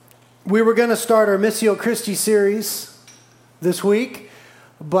We were going to start our Missio Christi series this week,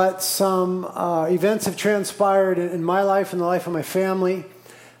 but some events have transpired in my life and the life of my family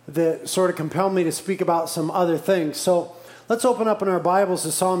that sort of compelled me to speak about some other things. So let's open up in our Bibles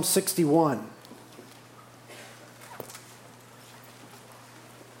to Psalm 61.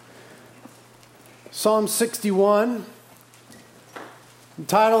 Psalm 61, the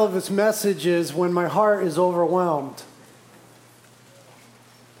title of this message is When My Heart is Overwhelmed.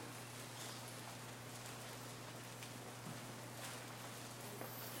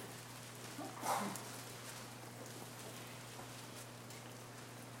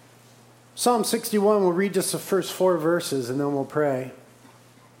 Psalm 61, we'll read just the first 4 verses and then we'll pray.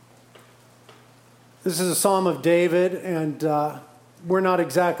 This is a psalm of David, and we're not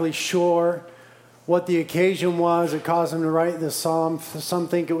exactly sure what the occasion was that caused him to write this psalm. Some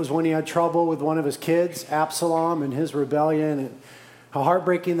think it was when he had trouble with one of his kids, Absalom, and his rebellion, and how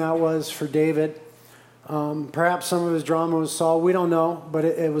heartbreaking that was for David. Perhaps some of his drama was Saul. We don't know, but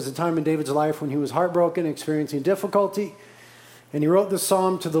it was a time in David's life when he was heartbroken, experiencing difficulty, and he wrote this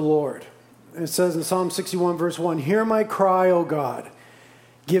psalm to the Lord. It says in Psalm 61, verse 1, "Hear my cry, O God.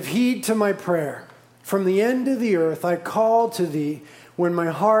 Give heed to my prayer. From the end of the earth I call to thee when my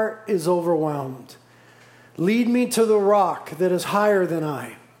heart is overwhelmed. Lead me to the rock that is higher than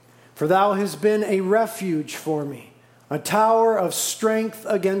I, for thou hast been a refuge for me, a tower of strength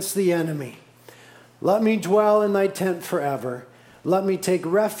against the enemy. Let me dwell in thy tent forever. Let me take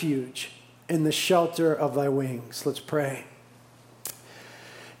refuge in the shelter of thy wings." Let's pray.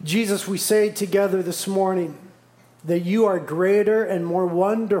 Jesus, we say together this morning that you are greater and more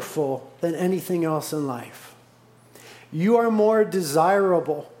wonderful than anything else in life. You are more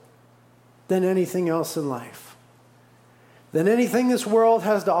desirable than anything else in life. Than anything this world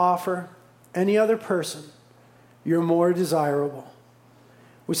has to offer, any other person, you're more desirable.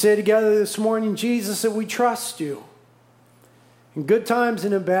 We say together this morning, Jesus, that we trust you in good times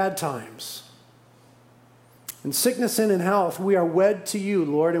and in bad times. In sickness and in health, we are wed to you,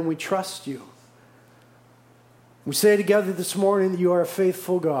 Lord, and we trust you. We say together this morning that you are a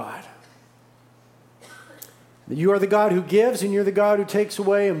faithful God. That you are the God who gives and you're the God who takes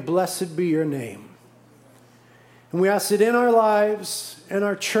away, and blessed be your name. And we ask that in our lives, in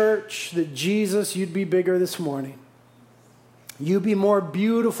our church, that Jesus, you'd be bigger this morning. You be more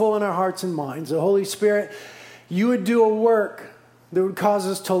beautiful in our hearts and minds. The Holy Spirit, you would do a work that would cause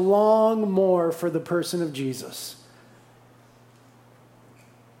us to long more for the person of Jesus.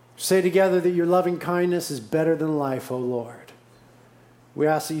 Say together that your loving kindness is better than life, O Lord. We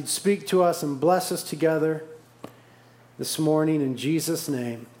ask that you'd speak to us and bless us together this morning in Jesus'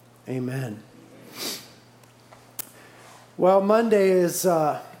 name. Amen. Well, Monday is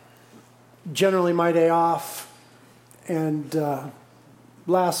generally my day off, and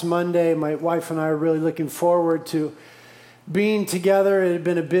last Monday my wife and I are really looking forward to being together. It had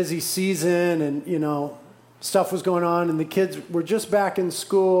been a busy season, and stuff was going on, and the kids were just back in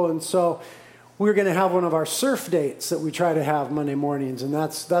school, and so we were going to have one of our surf dates that we try to have Monday mornings, and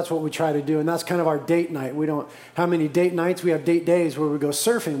that's what we try to do, and that's kind of our date night. We don't have many date nights. We have date days where we go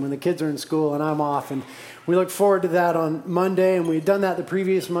surfing when the kids are in school and I'm off, and we look forward to that on Monday, and we had done that the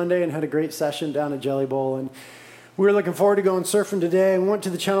previous Monday and had a great session down at Jelly Bowl, and we were looking forward to going surfing today. We went to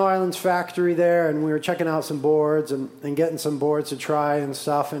the Channel Islands factory there, and we were checking out some boards and getting some boards to try and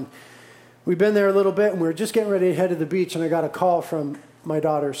stuff, and we've been there a little bit, and we were just getting ready to head to the beach, and I got a call from my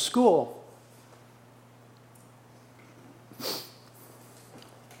daughter's school.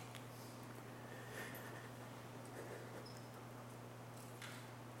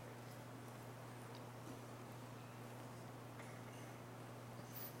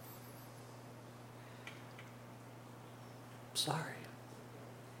 Sorry.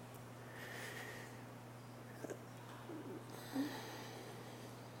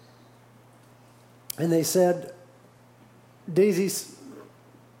 And they said, Daisy's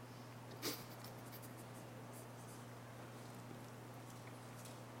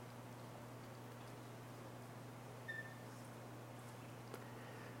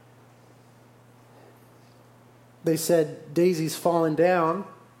fallen down,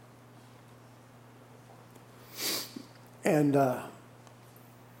 and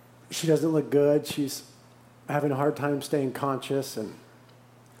she doesn't look good. She's having a hard time staying conscious, and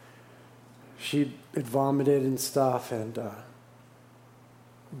she had vomited and stuff, and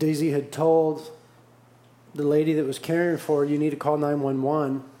Daisy had told the lady that was caring for her, "You need to call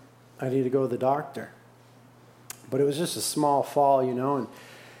 911. I need to go to the doctor." But it was just a small fall, and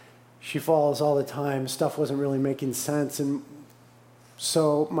she falls all the time. Stuff wasn't really making sense, and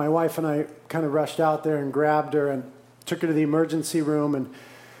so my wife and I kind of rushed out there and grabbed her and took her to the emergency room, and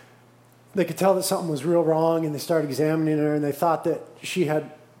they could tell that something was real wrong, and they started examining her, and they thought that she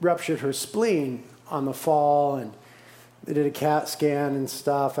had ruptured her spleen on the fall, and they did a CAT scan and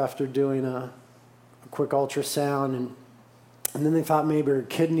stuff after doing a quick ultrasound, and then they thought maybe her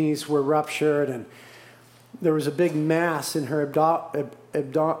kidneys were ruptured, and there was a big mass in her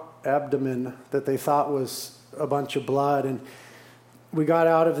abdomen that they thought was a bunch of blood. And we got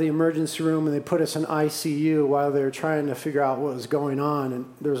out of the emergency room, and they put us in ICU while they were trying to figure out what was going on. And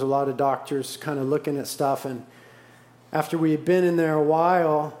there was a lot of doctors kind of looking at stuff. And after we had been in there a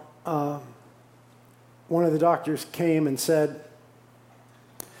while, one of the doctors came and said,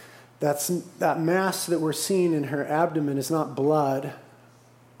 that mass that we're seeing in her abdomen is not blood.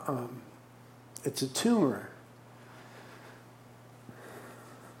 It's a tumor.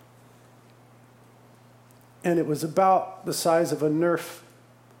 And it was about the size of a Nerf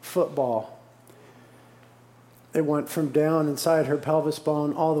football. It went from down inside her pelvis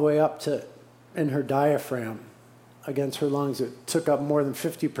bone all the way up to in her diaphragm against her lungs. It took up more than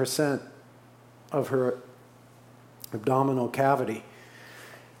 50% of her abdominal cavity.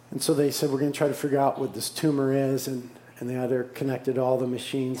 And so they said, we're going to try to figure out what this tumor is. And they had her connected to all the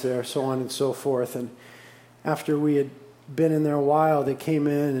machines there, so on and so forth. And after we had been in there a while, they came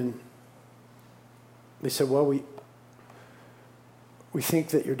in and they said, well, we think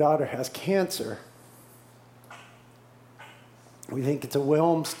that your daughter has cancer. We think it's a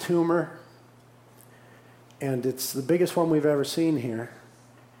Wilms tumor, and it's the biggest one we've ever seen here,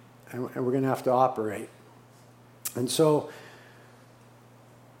 and we're going to have to operate. And so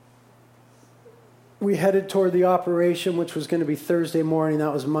we headed toward the operation, which was going to be Thursday morning.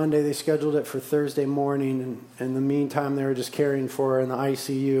 That was Monday. They scheduled it for Thursday morning, and in the meantime, they were just caring for her in the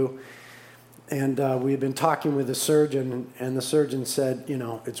ICU. And we had been talking with the surgeon, and the surgeon said,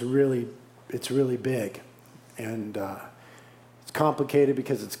 it's really big. And it's complicated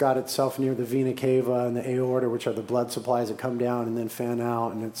because it's got itself near the vena cava and the aorta, which are the blood supplies that come down and then fan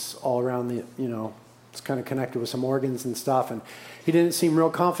out. And it's all around it's kind of connected with some organs and stuff. And he didn't seem real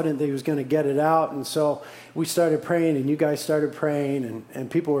confident that he was going to get it out. And so we started praying, and you guys started praying,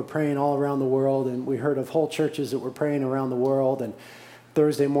 and people were praying all around the world. And we heard of whole churches that were praying around the world. And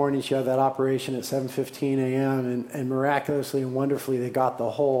Thursday morning, she had that operation at 7:15 a.m. And miraculously and wonderfully, they got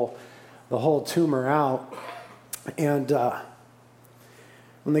the whole tumor out. And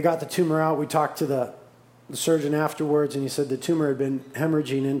when they got the tumor out, we talked to the surgeon afterwards, and he said the tumor had been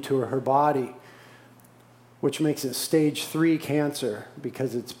hemorrhaging into her body, which makes it stage 3 cancer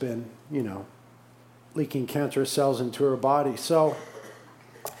because it's been, leaking cancerous cells into her body. So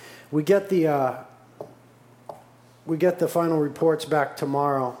we get the final reports back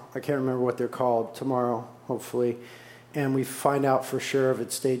tomorrow. I can't remember what they're called. Tomorrow, hopefully. And we find out for sure if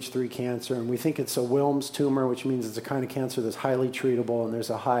it's stage 3 cancer. And we think it's a Wilms tumor, which means it's a kind of cancer that's highly treatable and there's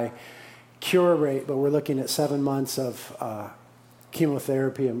a high cure rate. But we're looking at 7 months of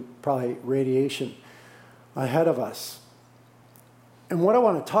chemotherapy and probably radiation ahead of us. And what I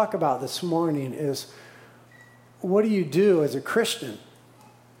want to talk about this morning is, what do you do as a Christian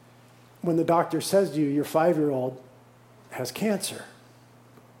when the doctor says to you, your 5-year-old has cancer?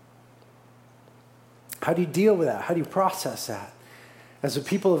 How do you deal with that? How do you process that? As a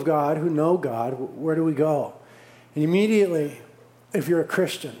people of God who know God, where do we go? And immediately, if you're a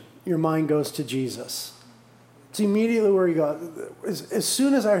Christian, your mind goes to Jesus. It's immediately where you go. As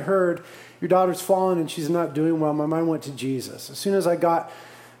soon as I heard your daughter's fallen and she's not doing well, my mind went to Jesus. As soon as I got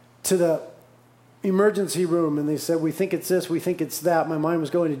to the emergency room and they said, we think it's this, we think it's that, my mind was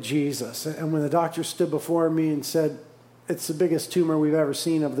going to Jesus. And when the doctor stood before me and said, it's the biggest tumor we've ever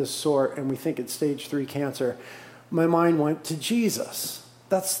seen of this sort, and we think it's stage 3 cancer, my mind went to Jesus.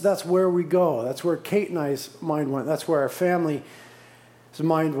 That's where we go. That's where Kate and I's mind went. That's where our family's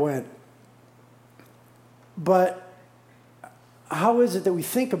mind went. But how is it that we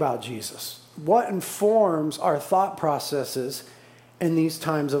think about Jesus? What informs our thought processes in these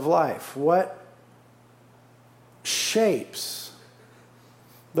times of life? What shapes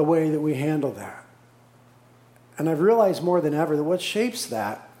the way that we handle that? And I've realized more than ever that what shapes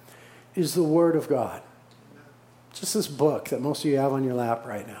that is the Word of God. Just this book that most of you have on your lap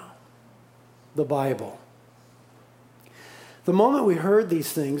right now. The Bible. The moment we heard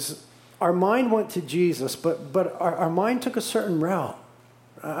these things, our mind went to Jesus, but our mind took a certain route.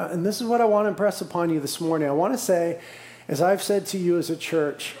 And this is what I want to impress upon you this morning. I want to say, as I've said to you as a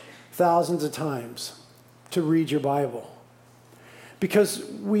church thousands of times, to read your Bible. Because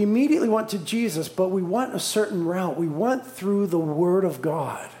we immediately went to Jesus, but we went a certain route. We went through the Word of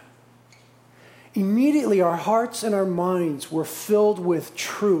God. Immediately our hearts and our minds were filled with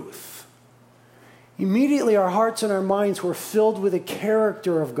truth. Immediately our hearts and our minds were filled with the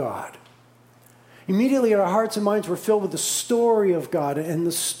character of God. Immediately our hearts and minds were filled with the story of God and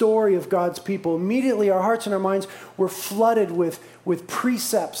the story of God's people. Immediately our hearts and our minds were flooded with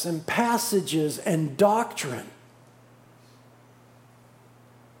precepts and passages and doctrine.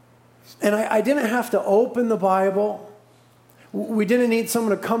 And I didn't have to open the Bible. We didn't need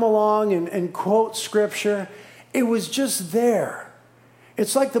someone to come along and quote Scripture. It was just there.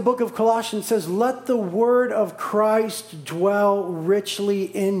 It's like the book of Colossians says, let the word of Christ dwell richly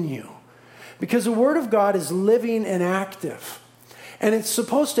in you. Because the word of God is living and active. And it's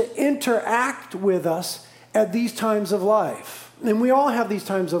supposed to interact with us at these times of life. And we all have these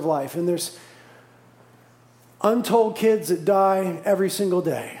times of life. And there's untold kids that die every single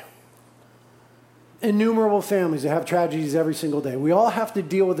day. Innumerable families that have tragedies every single day. We all have to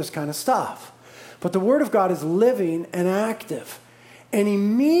deal with this kind of stuff. But the Word of God is living and active. And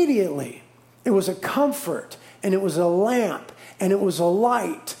immediately, it was a comfort, and it was a lamp, and it was a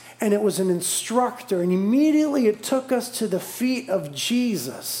light, and it was an instructor. And immediately it took us to the feet of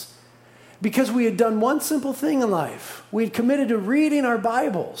Jesus. Because we had done one simple thing in life. We had committed to reading our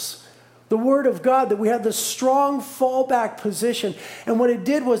Bibles. The Word of God, that we had this strong fallback position. And what it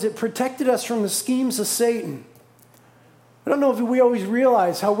did was it protected us from the schemes of Satan. I don't know if we always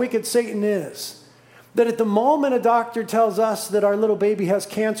realize how wicked Satan is. That at the moment a doctor tells us that our little baby has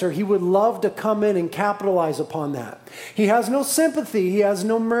cancer, he would love to come in and capitalize upon that. He has no sympathy. He has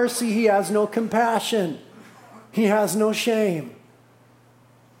no mercy. He has no compassion. He has no shame.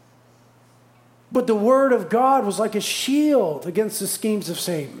 But the Word of God was like a shield against the schemes of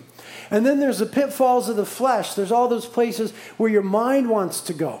Satan. And then there's the pitfalls of the flesh. There's all those places where your mind wants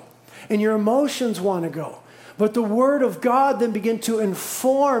to go and your emotions want to go. But the Word of God then began to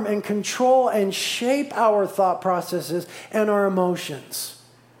inform and control and shape our thought processes and our emotions.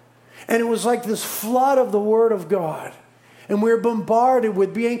 And it was like this flood of the Word of God. And we were bombarded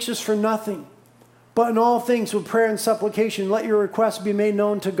with be anxious for nothing, but in all things with prayer and supplication, let your requests be made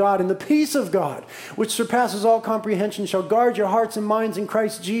known to God. And the peace of God, which surpasses all comprehension, shall guard your hearts and minds in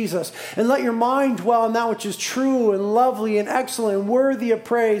Christ Jesus. And let your mind dwell on that which is true and lovely and excellent and worthy of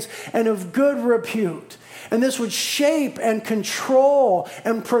praise and of good repute. And this would shape and control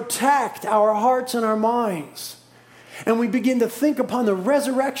and protect our hearts and our minds. And we begin to think upon the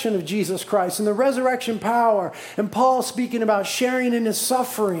resurrection of Jesus Christ and the resurrection power. And Paul speaking about sharing in his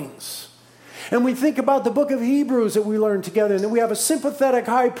sufferings. And we think about the book of Hebrews that we learned together, and that we have a sympathetic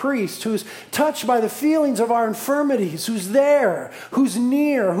high priest who's touched by the feelings of our infirmities, who's there, who's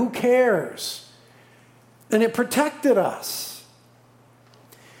near, who cares. And it protected us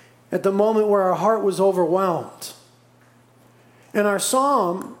at the moment where our heart was overwhelmed. And our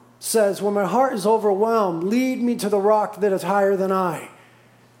psalm says, when my heart is overwhelmed, lead me to the rock that is higher than I.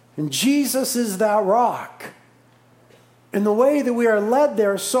 And Jesus is that rock. And the way that we are led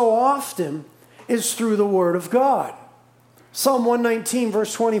there so often is through the Word of God. Psalm 119,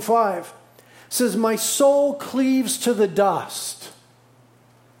 verse 25 says, my soul cleaves to the dust.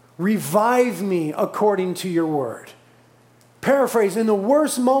 Revive me according to your word. Paraphrase, in the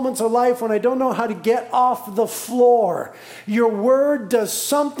worst moments of life when I don't know how to get off the floor, your word does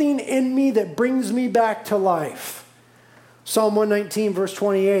something in me that brings me back to life. Psalm 119, verse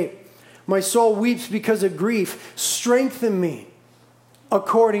 28. My soul weeps because of grief. Strengthen me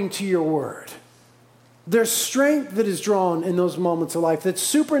according to your word. There's strength that is drawn in those moments of life that's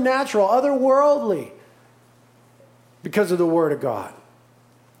supernatural, otherworldly, because of the Word of God.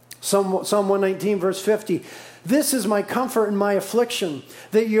 Psalm 119, verse 50. This is my comfort in my affliction,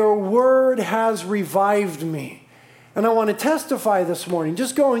 that your word has revived me. And I want to testify this morning,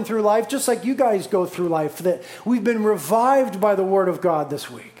 just going through life, just like you guys go through life, that we've been revived by the Word of God this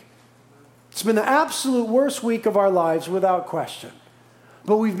week. It's been the absolute worst week of our lives, without question.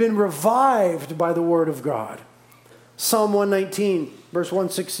 But we've been revived by the Word of God. Psalm 119, verse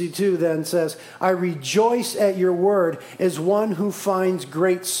 162 then says, I rejoice at your word as one who finds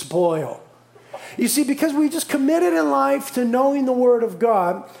great spoil. You see, because we just committed in life to knowing the Word of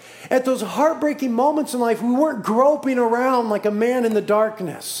God, at those heartbreaking moments in life, we weren't groping around like a man in the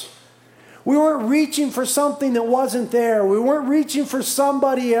darkness. We weren't reaching for something that wasn't there. We weren't reaching for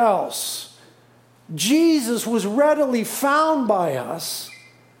somebody else. Jesus was readily found by us.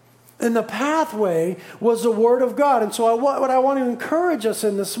 And the pathway was the Word of God. And so what I want to encourage us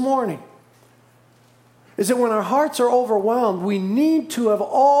in this morning is that when our hearts are overwhelmed, we need to have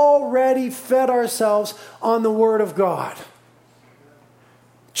already fed ourselves on the Word of God.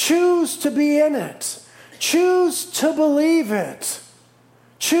 Choose to be in it. Choose to believe it.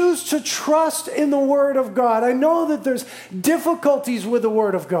 Choose to trust in the Word of God. I know that there's difficulties with the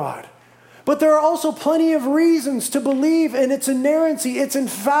Word of God. But there are also plenty of reasons to believe in its inerrancy, its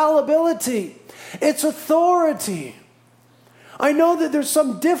infallibility. It's authority. I know that there's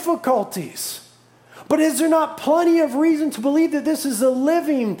some difficulties, but is there not plenty of reason to believe that this is a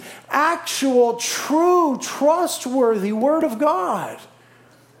living, actual, true, trustworthy Word of God?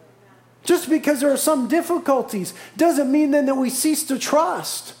 Just because there are some difficulties doesn't mean then that we cease to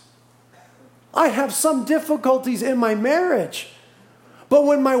trust. I have some difficulties in my marriage. But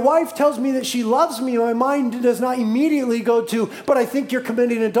when my wife tells me that she loves me, my mind does not immediately go to, but I think you're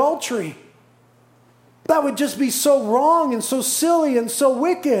committing adultery. That would just be so wrong and so silly and so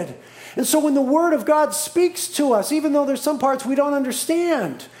wicked. And so when the Word of God speaks to us, even though there's some parts we don't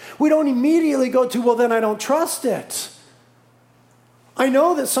understand, we don't immediately go to, well, then I don't trust it. I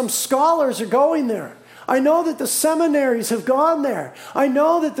know that some scholars are going there. I know that the seminaries have gone there. I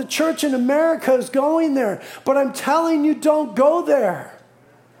know that the church in America is going there. But I'm telling you, don't go there.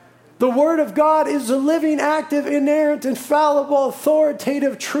 The Word of God is the living, active, inerrant, infallible,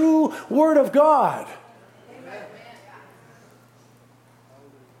 authoritative, true Word of God. Amen.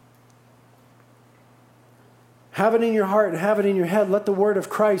 Have it in your heart and have it in your head. Let the Word of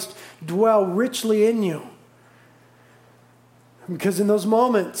Christ dwell richly in you. Because in those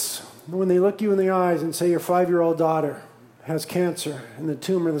moments, when they look you in the eyes and say your 5-year-old daughter has cancer and the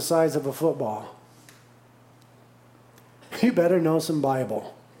tumor the size of a football, you better know some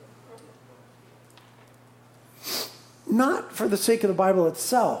Bible. Not for the sake of the Bible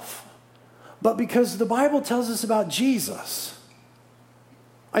itself, but because the Bible tells us about Jesus.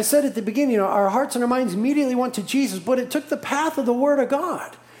 I said at the beginning, our hearts and our minds immediately went to Jesus, but it took the path of the Word of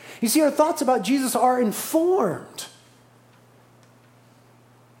God. You see, our thoughts about Jesus are informed.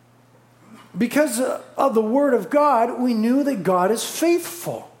 Because of the Word of God, we knew that God is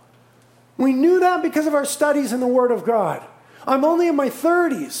faithful. We knew that because of our studies in the Word of God. I'm only in my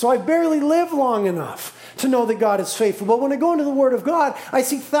 30s, so I've barely lived long enough to know that God is faithful. But when I go into the Word of God, I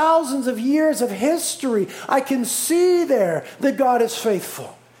see thousands of years of history. I can see there that God is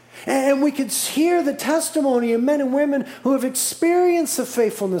faithful. And we can hear the testimony of men and women who have experienced the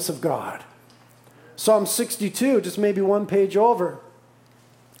faithfulness of God. Psalm 62, just maybe one page over.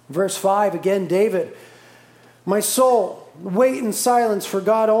 Verse 5, again, David, my soul, wait in silence for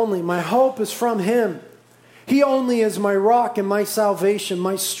God only. My hope is from Him. He only is my rock and my salvation,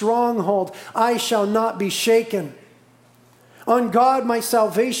 my stronghold. I shall not be shaken. On God my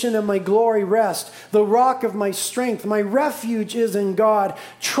salvation and my glory rest, the rock of my strength. My refuge is in God.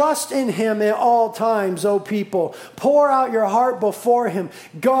 Trust in Him at all times, O people. Pour out your heart before Him.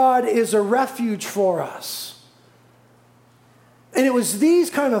 God is a refuge for us. And it was these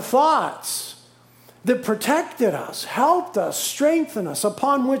kind of thoughts that protected us, helped us, strengthened us,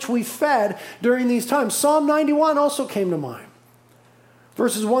 upon which we fed during these times. Psalm 91 also came to mind.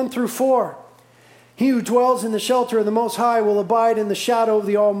 Verses 1 through 4. He who dwells in the shelter of the Most High will abide in the shadow of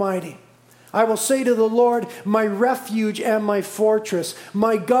the Almighty. I will say to the Lord, my refuge and my fortress,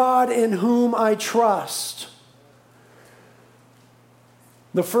 my God in whom I trust.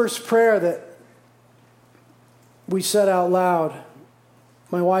 The first prayer that we said out loud,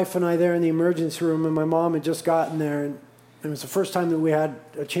 my wife and I there in the emergency room, and my mom had just gotten there, and it was the first time that we had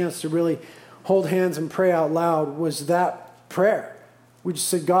a chance to really hold hands and pray out loud, was that prayer. We just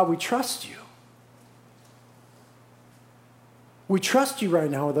said, God, we trust you. We trust you right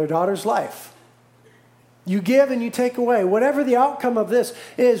now with our daughter's life. You give and you take away. Whatever the outcome of this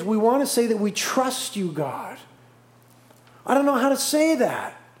is, we want to say that we trust you, God. I don't know how to say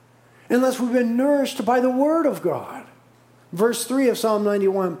that unless we've been nourished by the Word of God. Verse 3 of Psalm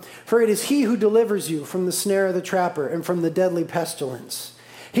 91, for it is He who delivers you from the snare of the trapper and from the deadly pestilence.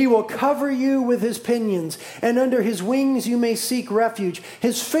 He will cover you with His pinions, and under His wings you may seek refuge.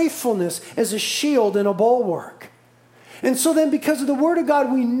 His faithfulness is a shield and a bulwark. And so then, because of the Word of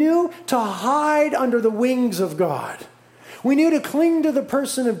God, we knew to hide under the wings of God. We knew to cling to the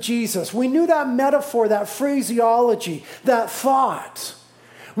person of Jesus. We knew that metaphor, that phraseology, that thought.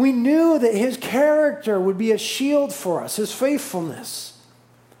 We knew that His character would be a shield for us, His faithfulness.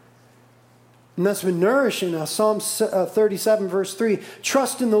 And that's been nourishing us. Psalm 37 verse 3,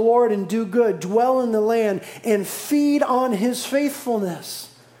 trust in the Lord and do good, dwell in the land and feed on His faithfulness.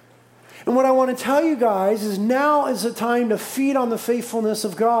 And what I want to tell you guys is now is the time to feed on the faithfulness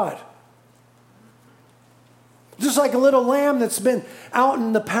of God. Just like a little lamb that's been out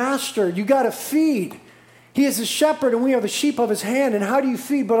in the pasture, you got to feed. He is the shepherd and we are the sheep of His hand. And how do you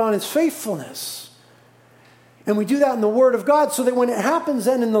feed but on His faithfulness? And we do that in the Word of God so that when it happens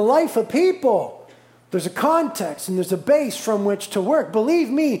then in the life of people, there's a context and there's a base from which to work. Believe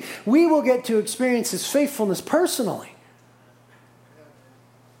me, we will get to experience His faithfulness personally.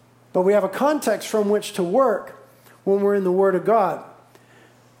 But we have a context from which to work when we're in the Word of God.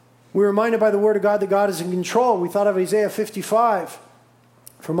 We're reminded by the Word of God that God is in control. We thought of Isaiah 55.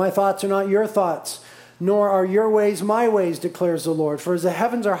 For my thoughts are not your thoughts, nor are your ways my ways, declares the Lord. For as the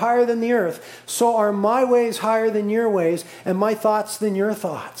heavens are higher than the earth, so are my ways higher than your ways, and my thoughts than your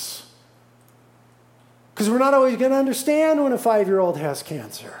thoughts. Because we're not always going to understand when a 5-year-old has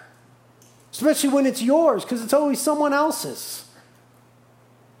cancer. Especially when it's yours, because it's always someone else's.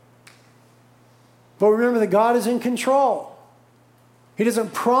 But remember that God is in control. He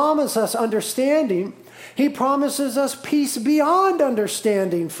doesn't promise us understanding. He promises us peace beyond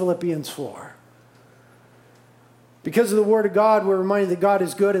understanding, Philippians 4. Because of the Word of God, we're reminded that God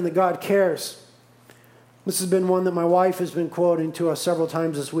is good and that God cares. This has been one that my wife has been quoting to us several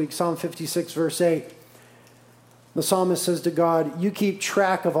times this week. Psalm 56, verse 8. The psalmist says to God, you keep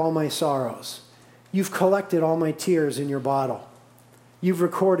track of all my sorrows. You've collected all my tears in your bottle. You've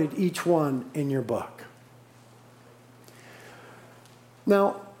recorded each one in your book.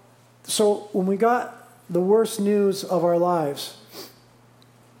 Now, so when we got the worst news of our lives,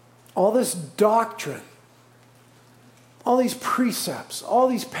 all this doctrine, all these precepts, all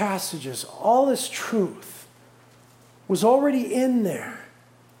these passages, all this truth was already in there.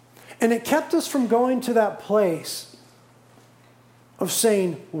 And it kept us from going to that place of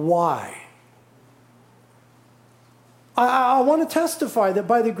saying, why? I want to testify that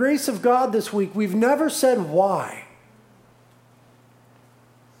by the grace of God this week, we've never said why.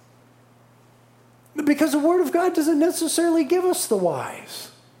 Because the Word of God doesn't necessarily give us the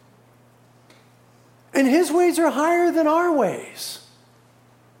whys. And His ways are higher than our ways.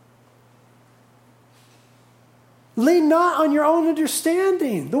 Lean not on your own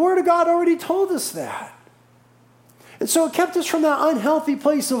understanding. The Word of God already told us that. And so it kept us from that unhealthy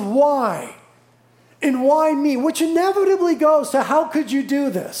place of why. And why me? Which inevitably goes to how could you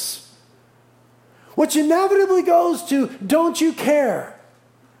do this? Which inevitably goes to don't you care?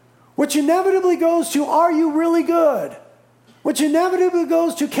 Which inevitably goes to are you really good? Which inevitably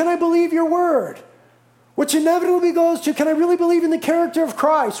goes to can I believe your word? Which inevitably goes to, can I really believe in the character of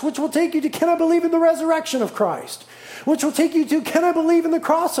Christ? Which will take you to, can I believe in the resurrection of Christ? Which will take you to, can I believe in the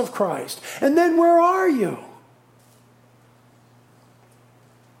cross of Christ? And then where are you?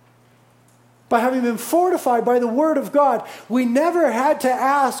 By having been fortified by the Word of God, we never had to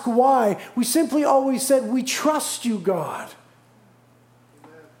ask why. We simply always said, we trust you, God.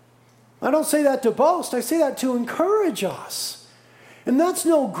 Amen. I don't say that to boast. I say that to encourage us. And that's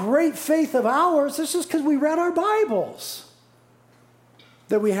no great faith of ours. It's just because we read our Bibles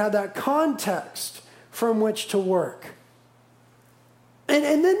that we had that context from which to work. And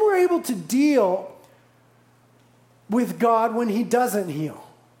then we're able to deal with God when He doesn't heal.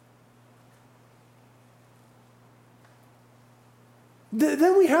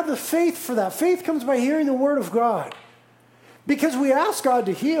 Then we have the faith for that. Faith comes by hearing the Word of God. Because we ask God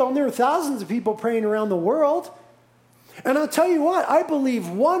to heal, and there are thousands of people praying around the world. And I'll tell you what, I believe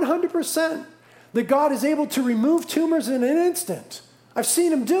 100% that God is able to remove tumors in an instant. I've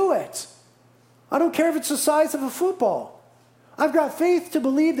seen Him do it. I don't care if it's the size of a football. I've got faith to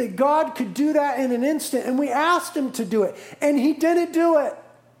believe that God could do that in an instant, and we asked Him to do it, and He didn't do it.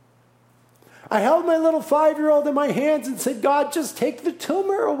 I held my little 5-year-old in my hands and said, God, just take the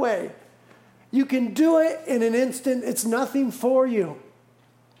tumor away. You can do it in an instant. It's nothing for you.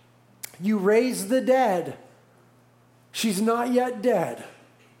 You raise the dead. She's not yet dead.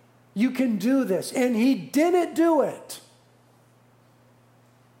 You can do this. And He didn't do it.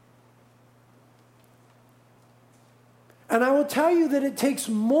 And I will tell you that it takes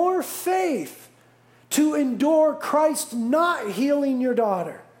more faith to endure Christ not healing your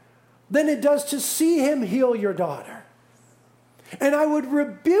daughter than it does to see Him heal your daughter. And I would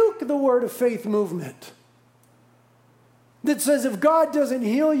rebuke the word of faith movement that says if God doesn't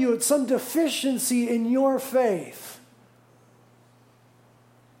heal you, it's some deficiency in your faith.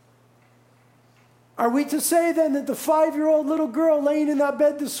 Are we to say then that the 5-year-old little girl laying in that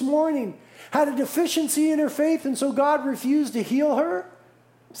bed this morning had a deficiency in her faith and so God refused to heal her?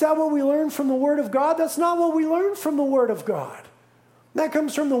 Is that what we learn from the Word of God? That's not what we learn from the Word of God. That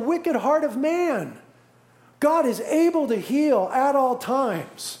comes from the wicked heart of man. God is able to heal at all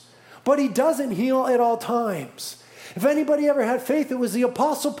times, but He doesn't heal at all times. If anybody ever had faith, it was the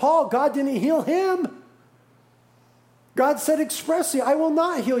Apostle Paul. God didn't heal him. God said expressly, I will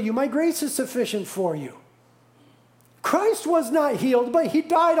not heal you. My grace is sufficient for you. Christ was not healed, but He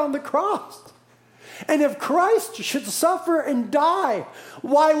died on the cross. And if Christ should suffer and die,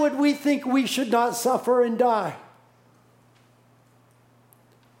 why would we think we should not suffer and die?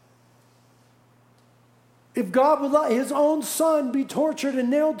 If God would let His own Son be tortured and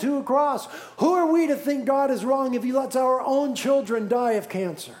nailed to a cross, who are we to think God is wrong if He lets our own children die of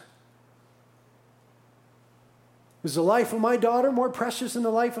cancer? Is the life of my daughter more precious than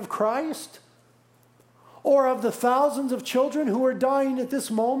the life of Christ? Or of the thousands of children who are dying at this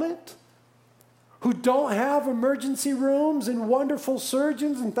moment, who don't have emergency rooms and wonderful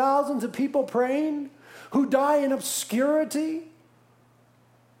surgeons and thousands of people praying, who die in obscurity?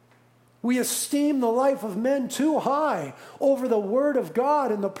 We esteem the life of men too high over the Word of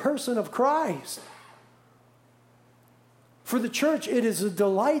God and the person of Christ. For the church, it is a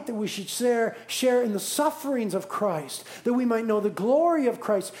delight that we should share in the sufferings of Christ, that we might know the glory of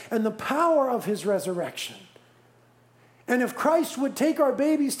Christ and the power of his resurrection. And if Christ would take our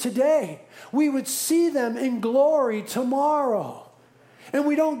babies today, we would see them in glory tomorrow. And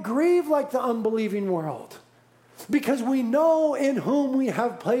we don't grieve like the unbelieving world, because we know in whom we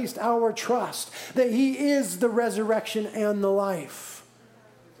have placed our trust, that he is the resurrection and the life.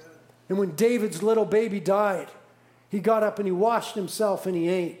 And when David's little baby died, he got up and he washed himself and he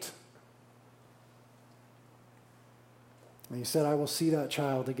ate. And he said, I will see that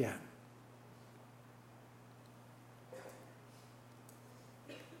child again.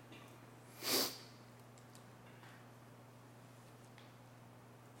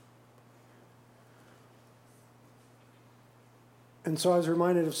 And so I was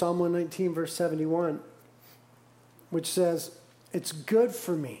reminded of Psalm 119, verse 71, which says, it's good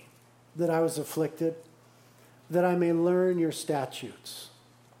for me that I was afflicted, that I may learn your statutes.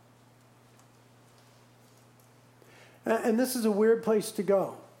 And this is a weird place to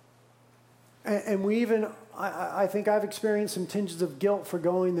go. And we even, I think I've experienced some tinges of guilt for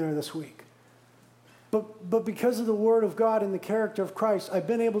going there this week. But because of the Word of God and the character of Christ, I've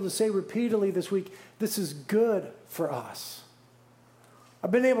been able to say repeatedly this week, this is good for us.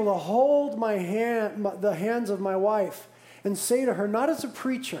 I've been able to hold the hands of my wife and say to her, not as a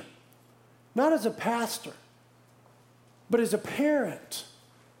preacher, not as a pastor, but as a parent,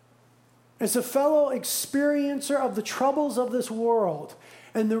 as a fellow experiencer of the troubles of this world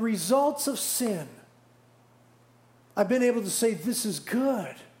and the results of sin, I've been able to say, this is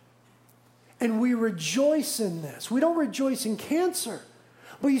good. And we rejoice in this. We don't rejoice in cancer.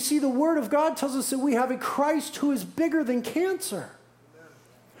 But you see, the Word of God tells us that we have a Christ who is bigger than cancer,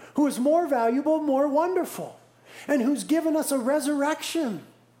 who is more valuable, more wonderful, and who's given us a resurrection.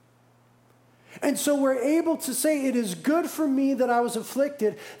 And so we're able to say, it is good for me that I was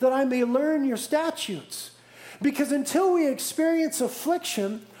afflicted, that I may learn your statutes. Because until we experience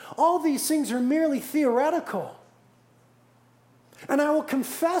affliction, all these things are merely theoretical. And I will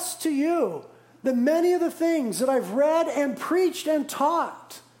confess to you that many of the things that I've read and preached and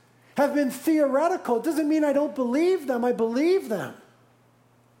taught have been theoretical. It doesn't mean I don't believe them. I believe them.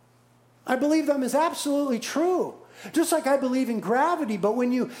 I believe them as absolutely true. Just like I believe in gravity, but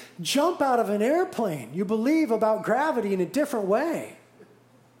when you jump out of an airplane, you believe about gravity in a different way.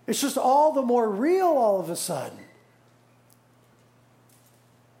 It's just all the more real all of a sudden.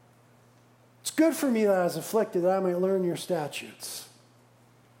 It's good for me that I was afflicted, that I might learn your statutes.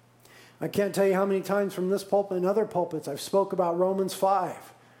 I can't tell you how many times from this pulpit and other pulpits I've spoke about Romans 5.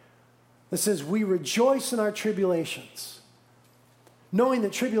 It says, we rejoice in our tribulations, knowing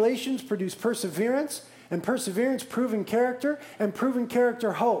that tribulations produce perseverance, and perseverance proven character, and proven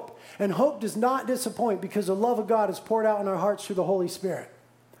character hope. And hope does not disappoint, because the love of God is poured out in our hearts through the Holy Spirit.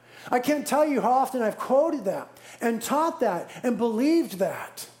 I can't tell you how often I've quoted that and taught that and believed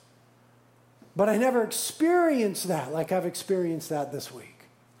that. But I never experienced that like I've experienced that this week.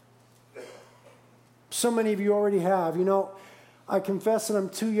 So many of you already have. You know, I confess that I'm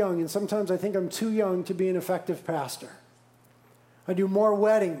too young, and sometimes I think I'm too young to be an effective pastor. I do more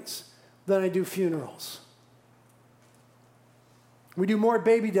weddings than I do funerals. We do more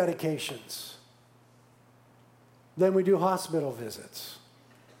baby dedications than we do hospital visits.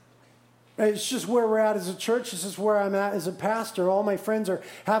 It's just where we're at as a church. This is where I'm at as a pastor. All my friends are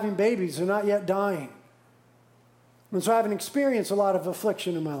having babies. They're not yet dying. And so I haven't experienced a lot of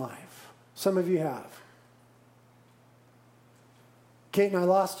affliction in my life. Some of you have. Kate and I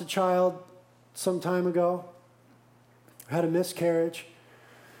lost a child some time ago. Had a miscarriage.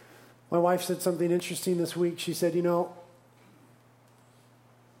 My wife said something interesting this week. She said, you know,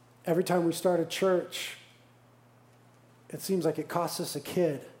 every time we start a church, it seems like it costs us a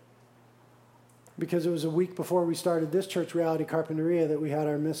kid. Because it was a week before we started this church, Reality Carpinteria, that we had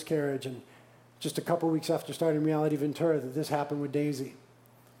our miscarriage. And just a couple weeks after starting Reality Ventura, that this happened with Daisy.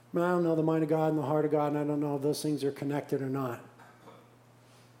 I mean, I don't know the mind of God and the heart of God, and I don't know if those things are connected or not.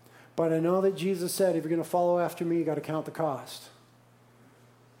 But I know that Jesus said, if you're going to follow after me, you got to count the cost.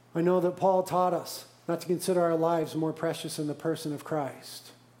 I know that Paul taught us not to consider our lives more precious than the person of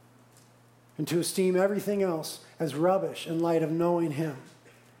Christ, and to esteem everything else as rubbish in light of knowing him.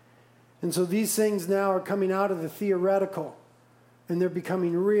 And so these things now are coming out of the theoretical, and they're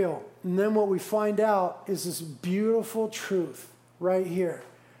becoming real. And then what we find out is this beautiful truth right here,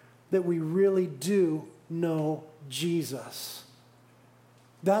 that we really do know Jesus.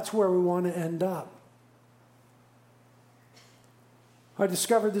 That's where we want to end up. I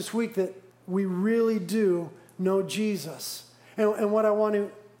discovered this week that we really do know Jesus. And what I want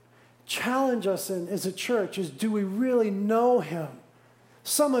to challenge us in as a church is, do we really know him?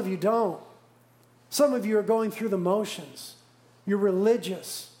 Some of you don't. Some of you are going through the motions. You're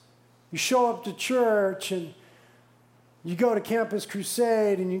religious. You show up to church and you go to Campus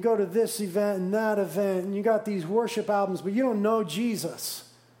Crusade and you go to this event and that event and you got these worship albums, but you don't know Jesus.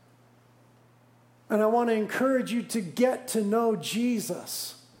 And I want to encourage you to get to know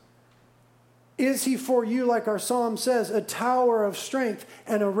Jesus. Is he for you, like our psalm says, a tower of strength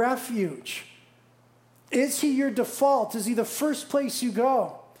and a refuge? Is he your default? Is he the first place you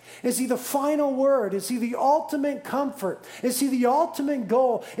go? Is he the final word? Is he the ultimate comfort? Is he the ultimate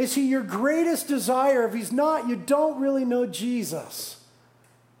goal? Is he your greatest desire? If he's not, you don't really know Jesus.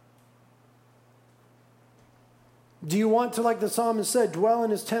 Do you want to, like the psalmist said, dwell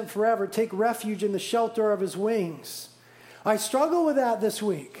in his tent forever, take refuge in the shelter of his wings? I struggle with that this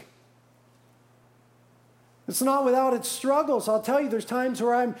week. It's not without its struggles. I'll tell you, there's times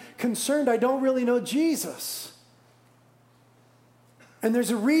where I'm concerned I don't really know Jesus. And there's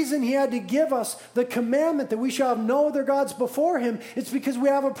a reason he had to give us the commandment that we shall have no other gods before him. It's because we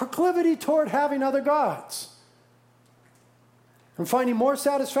have a proclivity toward having other gods. And finding more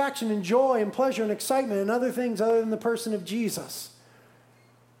satisfaction and joy and pleasure and excitement in other things other than the person of Jesus.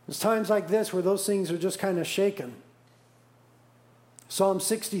 There's times like this where those things are just kind of shaken. Psalm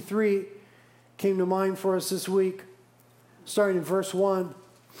 63 came to mind for us this week, starting in verse 1.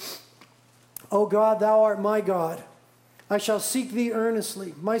 O God, thou art my God. I shall seek thee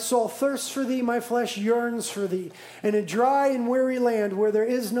earnestly. My soul thirsts for thee, my flesh yearns for thee, in a dry and weary land where there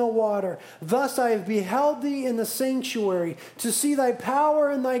is no water. Thus I have beheld thee in the sanctuary, to see thy power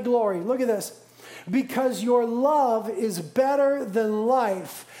and thy glory. Look at this. Because your love is better than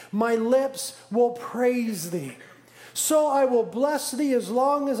life, my lips will praise thee. So I will bless thee as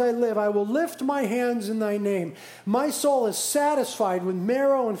long as I live. I will lift my hands in thy name. My soul is satisfied with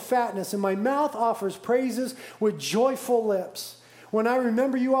marrow and fatness, and my mouth offers praises with joyful lips. When I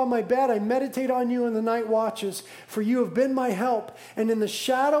remember you on my bed, I meditate on you in the night watches, for you have been my help, and in the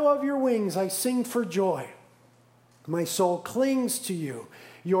shadow of your wings I sing for joy. My soul clings to you.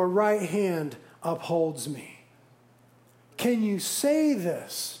 Your right hand upholds me. Can you say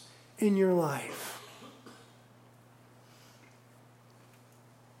this in your life?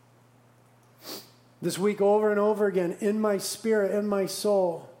 This week, over and over again, in my spirit, in my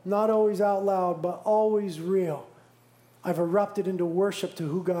soul, not always out loud, but always real, I've erupted into worship to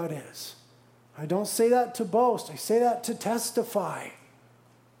who God is. I don't say that to boast. I say that to testify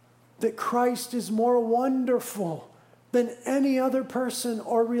that Christ is more wonderful than any other person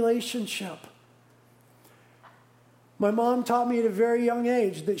or relationship. My mom taught me at a very young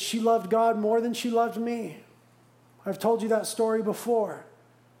age that she loved God more than she loved me. I've told you that story before.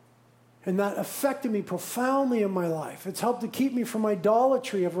 And that affected me profoundly in my life. It's helped to keep me from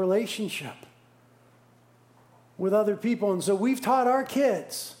idolatry of relationship with other people. And so we've taught our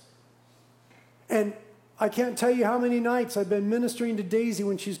kids. And I can't tell you how many nights I've been ministering to Daisy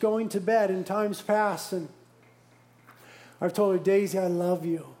when she's going to bed in times past. And I've told her, Daisy, I love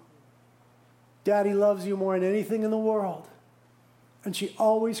you. Daddy loves you more than anything in the world. And she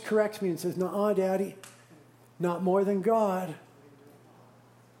always corrects me and says, nuh-uh, Daddy, not more than God.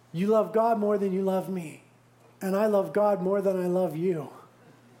 You love God more than you love me. And I love God more than I love you.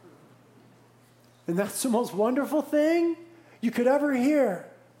 And that's the most wonderful thing you could ever hear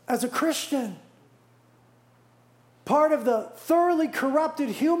as a Christian. Part of the thoroughly corrupted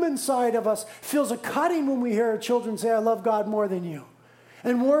human side of us feels a cutting when we hear our children say, I love God more than you.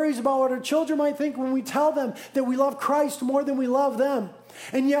 And worries about what our children might think when we tell them that we love Christ more than we love them.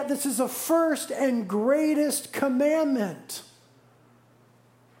 And yet this is the first and greatest commandment.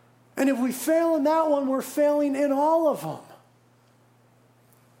 And if we fail in that one, we're failing in all of them.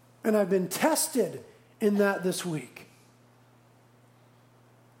 And I've been tested in that this week.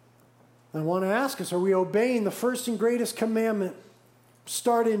 I want to ask us, are we obeying the first and greatest commandment?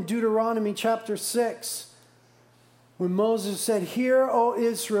 Started in Deuteronomy chapter 6. When Moses said, Hear, O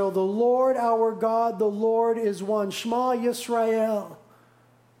Israel, the Lord our God, the Lord is one. Shema Yisrael.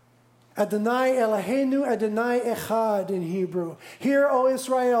 Adonai Eloheinu, Adonai Echad in Hebrew. Hear, O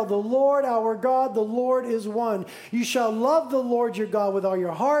Israel, the Lord our God, the Lord is one. You shall love the Lord your God with all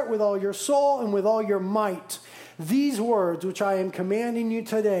your heart, with all your soul, and with all your might. these words which I am commanding you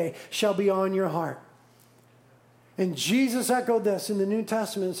today shall be on your heart. And Jesus echoed this in the New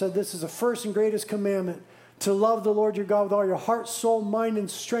Testament and said, this is the first and greatest commandment, to love the Lord your God with all your heart, soul, mind, and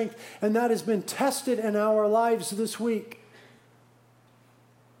strength. And that has been tested in our lives this week.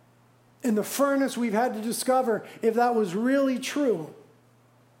 In the furnace, we've had to discover if that was really true.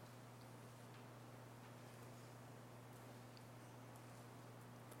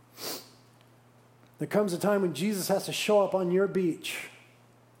 There comes a time when Jesus has to show up on your beach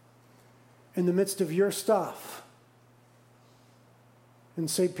in the midst of your stuff and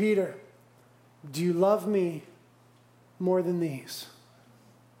say, Peter, do you love me more than these?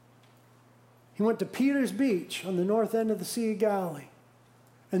 He went to Peter's beach on the north end of the Sea of Galilee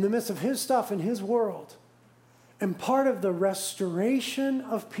in the midst of his stuff and his world. And part of the restoration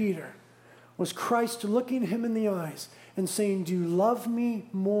of Peter was Christ looking him in the eyes and saying, do you love me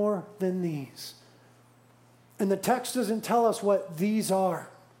more than these? And the text doesn't tell us what these are.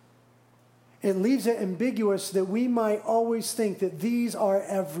 It leaves it ambiguous that we might always think that these are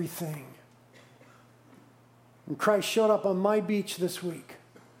everything. And Christ showed up on my beach this week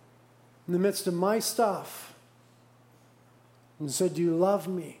in the midst of my stuff and said, do you love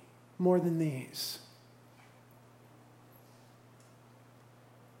me more than these?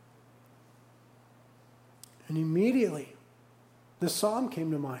 And immediately, this psalm came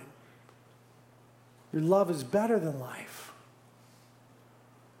to mind. Your love is better than life.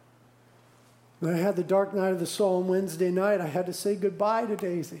 When I had the dark night of the soul on Wednesday night, I had to say goodbye to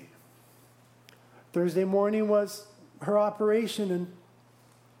Daisy. Thursday morning was her operation,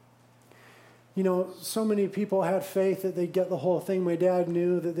 and so many people had faith that they'd get the whole thing. My dad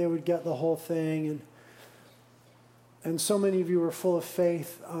knew that they would get the whole thing, and so many of you were full of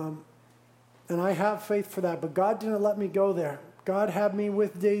faith. And I have faith for that, but God didn't let me go there. God had me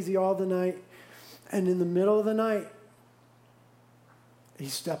with Daisy all the night, and in the middle of the night, he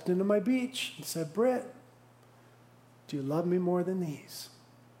stepped into my beach and said, Britt, do you love me more than these?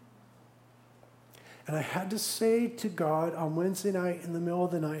 And I had to say to God on Wednesday night in the middle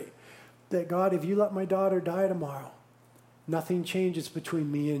of the night that, God, if you let my daughter die tomorrow, nothing changes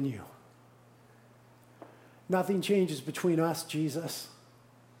between me and you. Nothing changes between us, Jesus.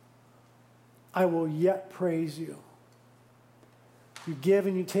 I will yet praise you. You give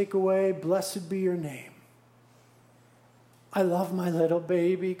and you take away. Blessed be your name. I love my little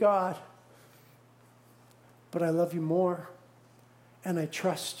baby, God. But I love you more. And I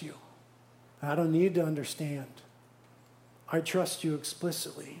trust you. I don't need to understand. I trust you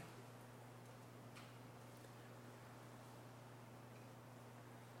explicitly.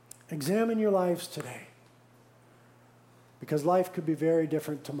 Examine your lives today. Because life could be very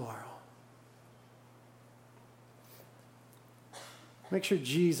different tomorrow. Make sure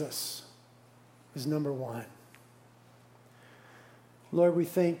Jesus is number one. Lord, we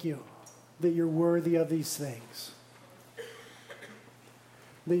thank you that you're worthy of these things.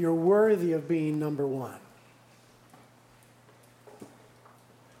 That you're worthy of being number one.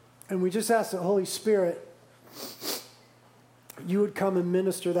 And we just ask that Holy Spirit, you would come and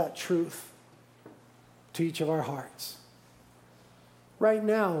minister that truth to each of our hearts. Right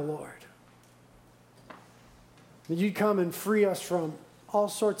now, Lord. That you'd come and free us from all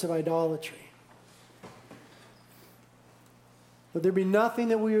sorts of idolatry. That there be nothing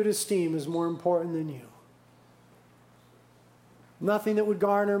that we would esteem as more important than you. Nothing that would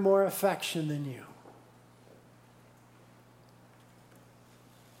garner more affection than you.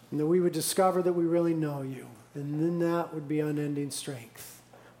 And that we would discover that we really know you. And then that would be unending strength.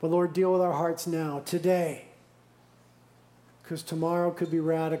 But Lord, deal with our hearts now, today. Because tomorrow could be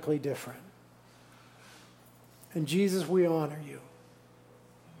radically different. And Jesus, we honor you.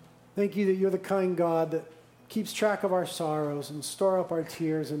 Thank you that you're the kind God that keeps track of our sorrows and store up our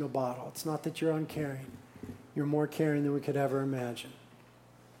tears in a bottle. It's not that you're uncaring. You're more caring than we could ever imagine.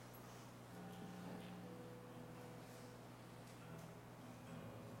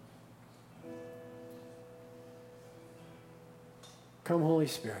 Come, Holy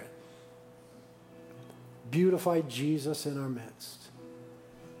Spirit. Beautify Jesus in our midst.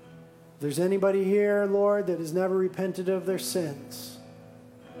 If there's anybody here, Lord, that has never repented of their sins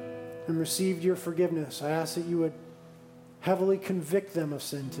and received your forgiveness, I ask that you would heavily convict them of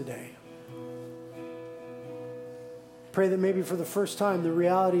sin today. Pray that maybe for the first time the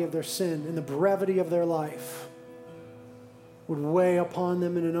reality of their sin and the brevity of their life would weigh upon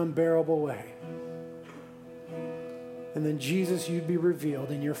them in an unbearable way. And then, Jesus, you'd be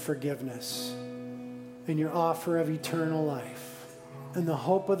revealed in your forgiveness, in your offer of eternal life, and the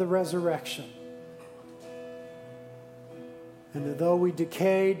hope of the resurrection. And that though we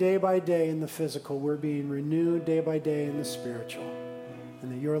decay day by day in the physical, we're being renewed day by day in the spiritual.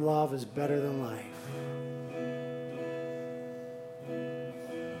 And that your love is better than life.